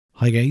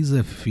Hi guys,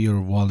 if your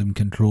volume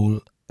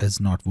control is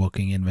not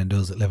working in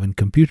Windows 11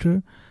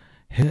 computer,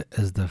 here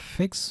is the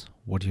fix.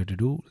 What you have to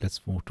do,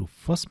 let's move to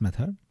first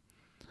method.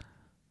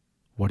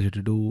 What you have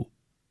to do,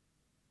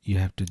 you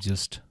have to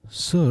just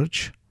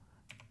search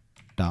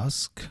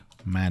Task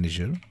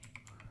Manager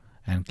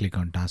and click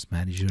on Task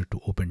Manager to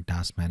open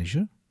Task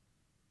Manager.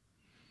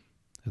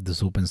 If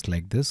this opens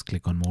like this,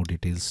 click on more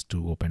details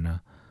to open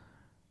a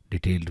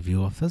detailed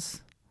view of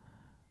this.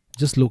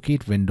 Just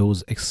locate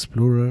Windows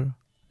Explorer,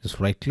 just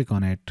right click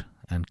on it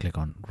and click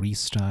on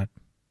restart,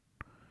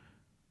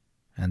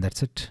 and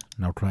that's it.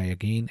 Now try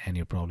again and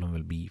your problem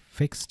will be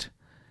fixed.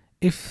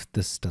 If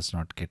this does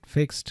not get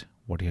fixed,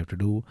 what you have to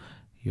do,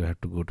 you have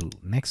to go to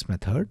next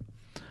method.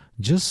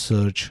 Just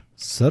search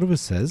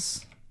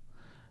services.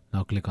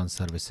 Now click on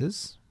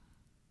services.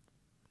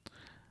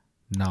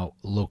 Now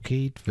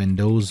locate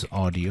Windows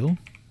Audio.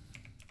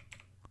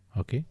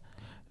 Okay,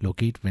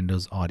 locate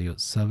Windows Audio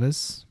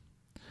service.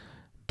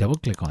 Double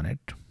click on it.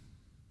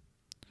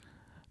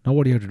 Now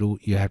what you have to do,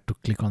 you have to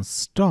click on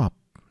stop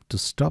to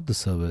stop the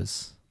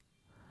service,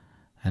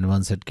 and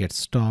once it gets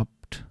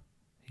stopped,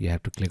 you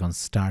have to click on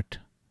start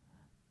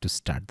to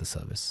start the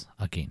service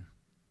again.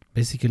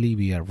 Basically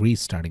we are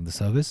restarting the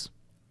service.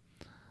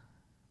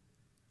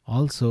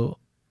 Also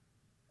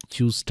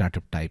choose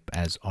startup type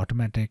as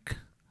automatic.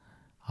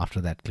 After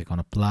that, click on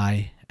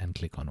apply and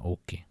click on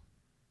OK.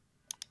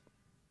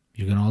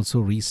 You can also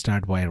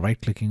restart by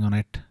right clicking on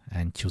it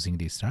and choosing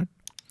restart.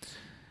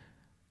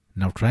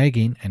 Now try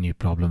again and your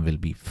problem will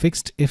be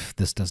fixed. If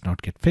this does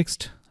not get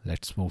fixed,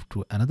 let's move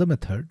to another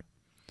method.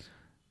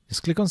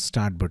 Just click on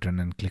start button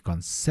and click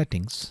on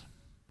settings.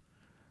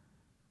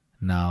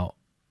 Now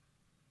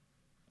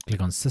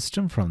click on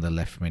system from the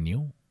left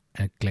menu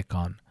and click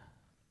on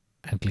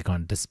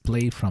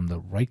display from the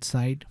right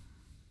side.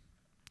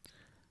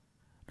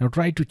 Now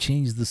try to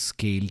change the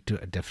scale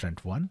to a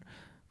different one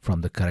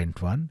from the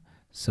current one.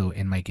 So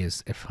in my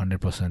case, if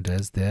 100%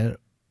 is there,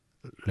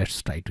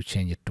 let's try to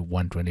change it to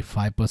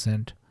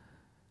 125%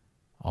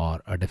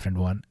 or a different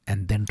one,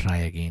 and then try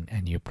again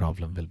and your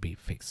problem will be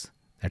fixed.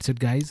 That's it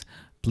guys.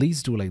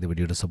 Please do like the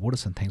video to support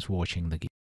us, and thanks for watching the game.